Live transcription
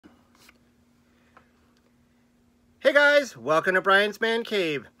Hey guys, welcome to Brian's Man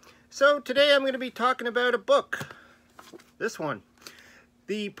Cave. So today I'm going to be talking about a book. This one.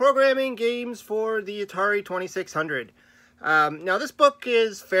 The Programming Games for the Atari 2600. Now this book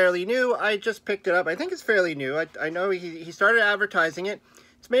is fairly new. I just picked it up. I think it's fairly new. I know he started advertising it.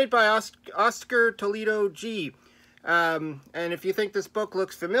 It's made by Oscar Toledo G. And if you think this book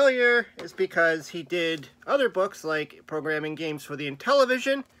looks familiar, it's because he did other books like Programming Games for the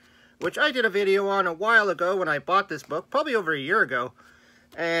Intellivision, which I did a video on a while ago when I bought this book, probably over a year ago.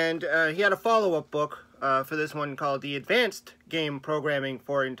 And he had a follow-up book for this one called The Advanced Game Programming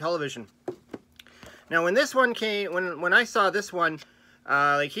for Intellivision. Now, when this one came, when I saw this one,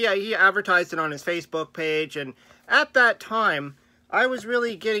 he advertised it on his Facebook page, and at that time, I was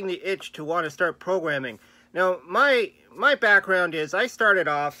really getting the itch to want to start programming. Now, my background is I started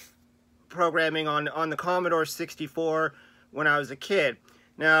off programming on the Commodore 64 when I was a kid.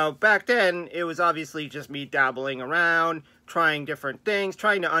 Now, back then, it was obviously just me dabbling around, trying different things,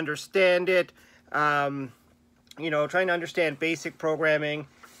 trying to understand it, trying to understand basic programming.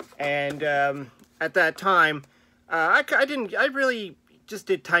 And at that time, I really just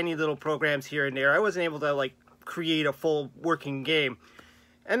did tiny little programs here and there. I wasn't able to, create a full working game.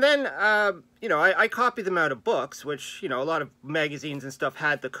 And then, I copied them out of books, which, a lot of magazines and stuff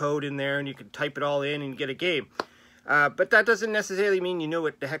had the code in there, and you could type it all in and get a game. But that doesn't necessarily mean you knew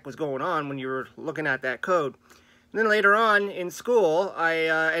what the heck was going on when you were looking at that code. And then later on in school, I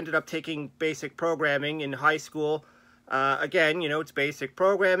ended up taking basic programming in high school. Again, it's basic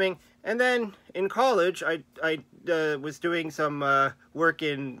programming. And then in college, I was doing some work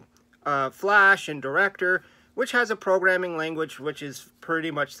in Flash and Director, which has a programming language which is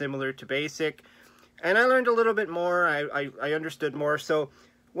pretty much similar to BASIC. And I learned a little bit more. I understood more. So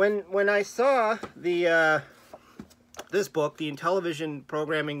when I saw this book, the Intellivision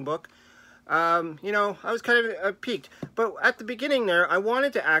programming book, I was kind of piqued. But at the beginning there, I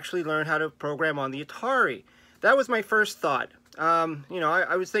wanted to actually learn how to program on the Atari. That was my first thought.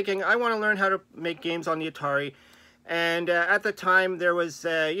 I was thinking, I want to learn how to make games on the Atari. And at the time, there was,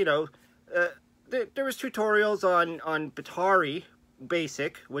 there was tutorials on Atari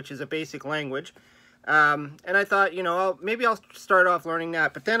Basic, which is a basic language. And I thought, maybe I'll start off learning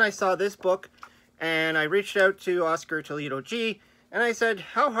that. But then I saw this book, and I reached out to Oscar Toledo G, and I said,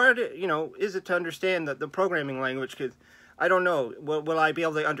 how hard, is it to understand the programming language? Because I don't know, will I be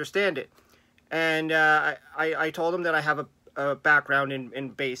able to understand it? And I told him that I have a background in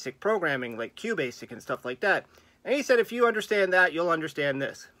basic programming, like QBasic and stuff like that. And he said, if you understand that, you'll understand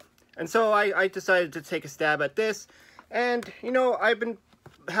this. And so I decided to take a stab at this. And, I've been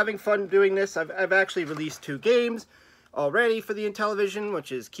having fun doing this. I've actually released 2 games already for the Intellivision,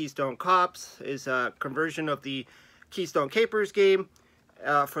 which is Keystone Cops, is a conversion of the Keystone Capers game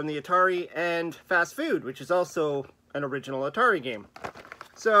from the Atari, and Fast Food, which is also an original Atari game.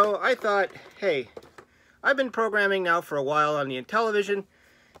 So I thought, hey, I've been programming now for a while on the Intellivision,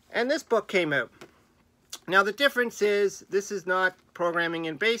 and this book came out. Now the difference is, this is not programming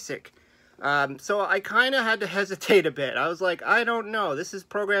in BASIC. So I kind of had to hesitate a bit. I was like, I don't know, this is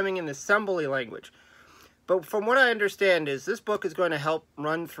programming in assembly language. But from what I understand is this book is going to help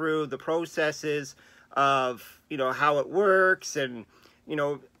run through the processes of, how it works. And,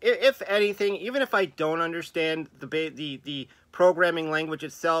 if anything, even if I don't understand the programming language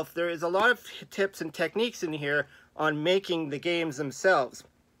itself, there is a lot of tips and techniques in here on making the games themselves.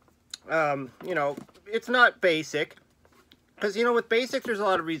 It's not basic. Because, with basic, there's a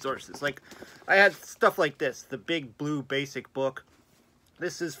lot of resources. Like, I had stuff like this, the Big Blue Basic book.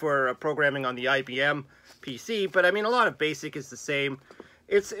 This is for programming on the IBM PC, but I mean, a lot of basic is the same.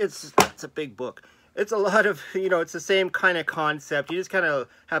 It's a big book. It's a lot of, it's the same kind of concept. You just kind of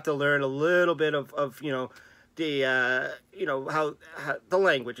have to learn a little bit of the, how the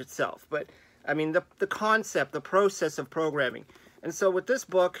language itself. But, I mean, the concept, the process of programming. And so with this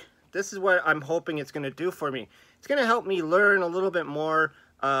book, this is what I'm hoping it's going to do for me. It's going to help me learn a little bit more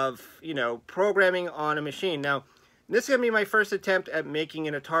of, programming on a machine. Now, this is going to be my first attempt at making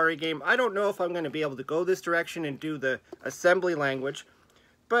an Atari game. I don't know if I'm going to be able to go this direction and do the assembly language.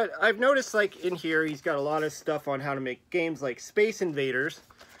 But I've noticed, in here, he's got a lot of stuff on how to make games like Space Invaders.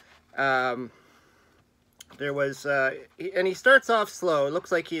 And he starts off slow. It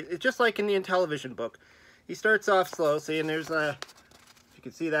looks like it's just like in the Intellivision book. He starts off slow. See, and there's if you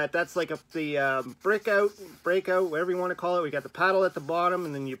can see that, that's like the breakout, whatever you want to call it. We got the paddle at the bottom,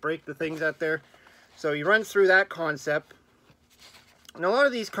 and then you break the things out there. So he runs through that concept. And a lot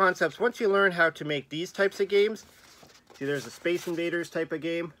of these concepts, once you learn how to make these types of games, see there's a Space Invaders type of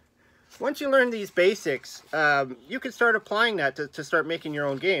game. Once you learn these basics, you can start applying that to start making your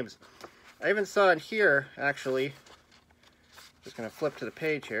own games. I even saw it here, actually. Just gonna flip to the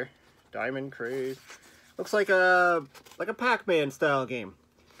page here. Diamond Craze. Looks like a Pac-Man style game.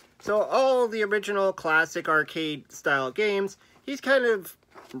 So all the original classic arcade style games, he's kind of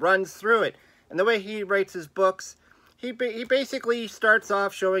runs through it. And the way he writes his books, he basically starts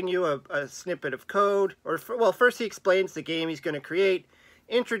off showing you a snippet of code. Well, first he explains the game he's going to create,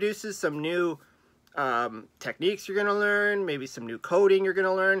 introduces some new techniques you're going to learn, maybe some new coding you're going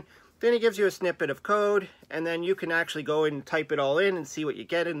to learn. Then he gives you a snippet of code, and then you can actually go and type it all in and see what you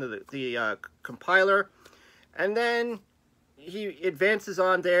get in the compiler. And then he advances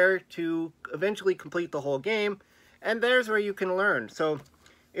on there to eventually complete the whole game, and there's where you can learn. So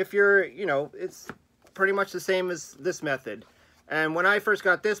if you're, it's pretty much the same as this method. And when I first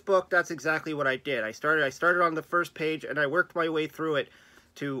got this book, that's exactly what I did. I started on the first page, and I worked my way through it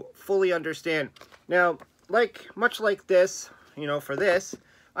to fully understand. Now, much like this, for this,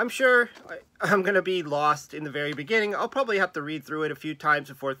 I'm sure I'm going to be lost in the very beginning. I'll probably have to read through it a few times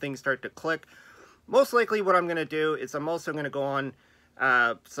before things start to click. Most likely what I'm going to do is I'm also going to go on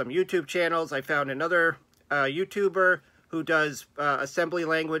some YouTube channels. I found another YouTuber who does assembly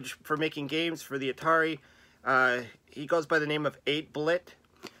language for making games for the Atari. He goes by the name of 8-Blit.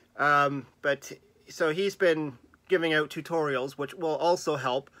 So he's been giving out tutorials, which will also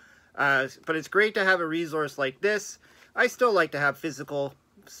help. But it's great to have a resource like this. I still like to have physical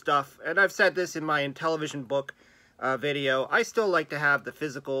stuff, and I've said this in my Intellivision book video. I still like to have the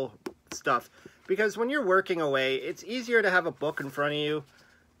physical stuff, because when you're working away, it's easier to have a book in front of you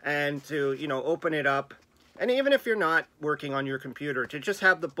and to, open it up. And even if you're not working on your computer, to just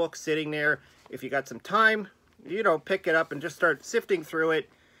have the book sitting there, if you got some time, pick it up and just start sifting through it,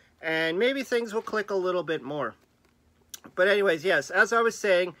 and maybe things will click a little bit more. But anyways, yes, as I was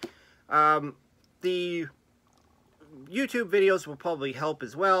saying, the YouTube videos will probably help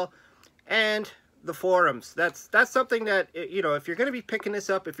as well, and the forums. That's something that, if you're going to be picking this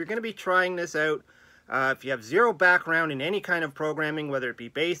up, if you're going to be trying this out, if you have zero background in any kind of programming, whether it be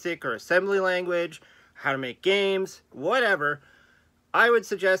basic or assembly language, how to make games, whatever, I would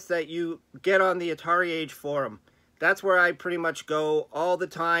suggest that you get on the Atari Age forum. That's where I pretty much go all the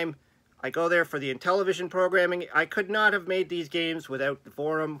time. I go there for the Intellivision programming. I could not have made these games without the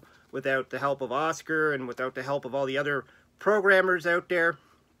forum, without the help of Oscar, and without the help of all the other programmers out there.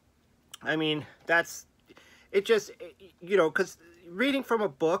 I mean, because reading from a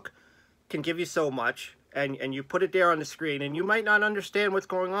book can give you so much, and you put it there on the screen, and you might not understand what's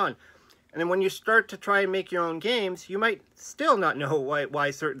going on. And then when you start to try and make your own games, you might still not know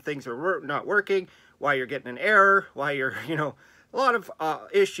why certain things are not working, why you're getting an error, why you're, a lot of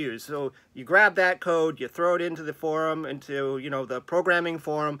issues. So you grab that code, you throw it into the forum, into, the programming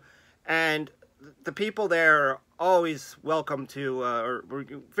forum, and the people there are always welcome to, or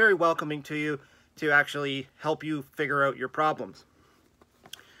very welcoming to you, to actually help you figure out your problems.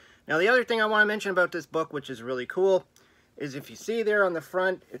 Now, the other thing I want to mention about this book, which is really cool, is if you see there on the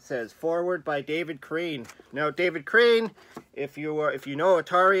front, it says "Forward by David Crane." Now, David Crane, if you know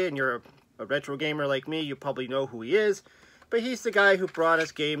Atari and you're a retro gamer like me, you probably know who he is. But he's the guy who brought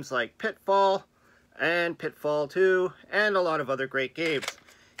us games like Pitfall and Pitfall 2 and a lot of other great games.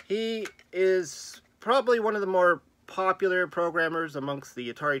 He is probably one of the more popular programmers amongst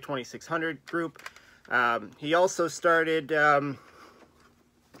the Atari 2600 group. He also started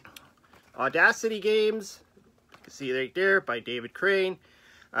Audacity Games. You can see right there by David Crane.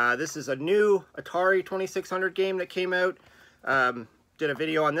 This is a new Atari 2600 game that came out. Did a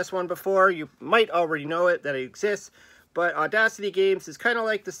video on this one before. You might already know it, that it exists. But Audacity Games is kind of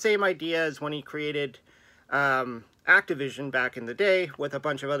like the same idea as when he created Activision back in the day with a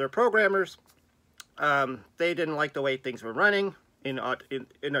bunch of other programmers. They didn't like the way things were running in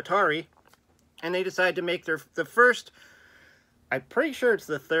Atari, and they decided to make the first, I'm pretty sure it's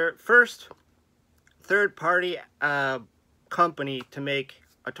the first third-party company to make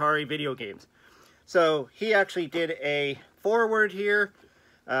Atari video games. So he actually did a foreword here.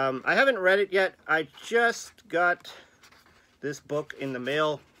 I haven't read it yet. I just got this book in the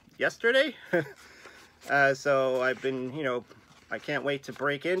mail yesterday. So I've been, I can't wait to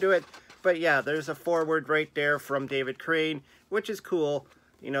break into it. But yeah, there's a foreword right there from David Crane, which is cool.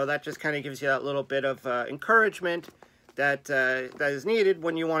 That just kind of gives you that little bit of encouragement that is needed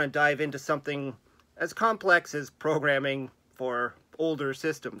when you want to dive into something as complex as programming for older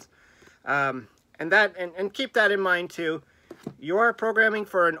systems. And keep that in mind too. You are programming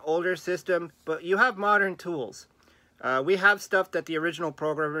for an older system, but you have modern tools. We have stuff that the original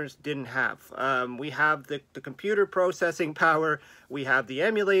programmers didn't have. We have the computer processing power. We have the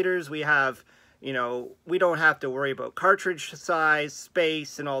emulators. We have, we don't have to worry about cartridge size,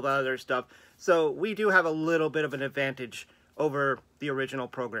 space, and all the other stuff. So we do have a little bit of an advantage over the original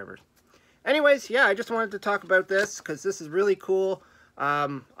programmers. Anyways, yeah, I just wanted to talk about this because this is really cool.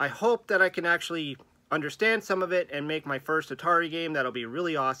 I hope that I can actually understand some of it and make my first Atari game. That'll be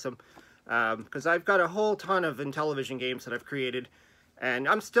really awesome because I've got a whole ton of Intellivision games that I've created, and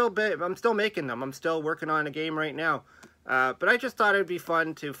I'm still making them. I'm still working on a game right now. But I just thought it'd be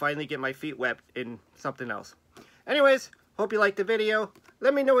fun to finally get my feet wet in something else. Anyways, hope you liked the video.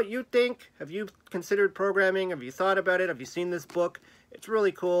 Let me know what you think. Have you considered programming? Have you thought about it? Have you seen this book? It's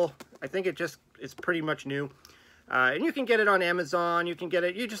really cool. I think it's pretty much new. And you can get it on Amazon. You can get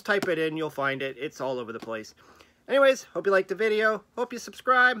it. You just type it in. You'll find it. It's all over the place. Anyways, hope you liked the video. Hope you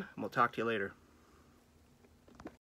subscribe. And we'll talk to you later.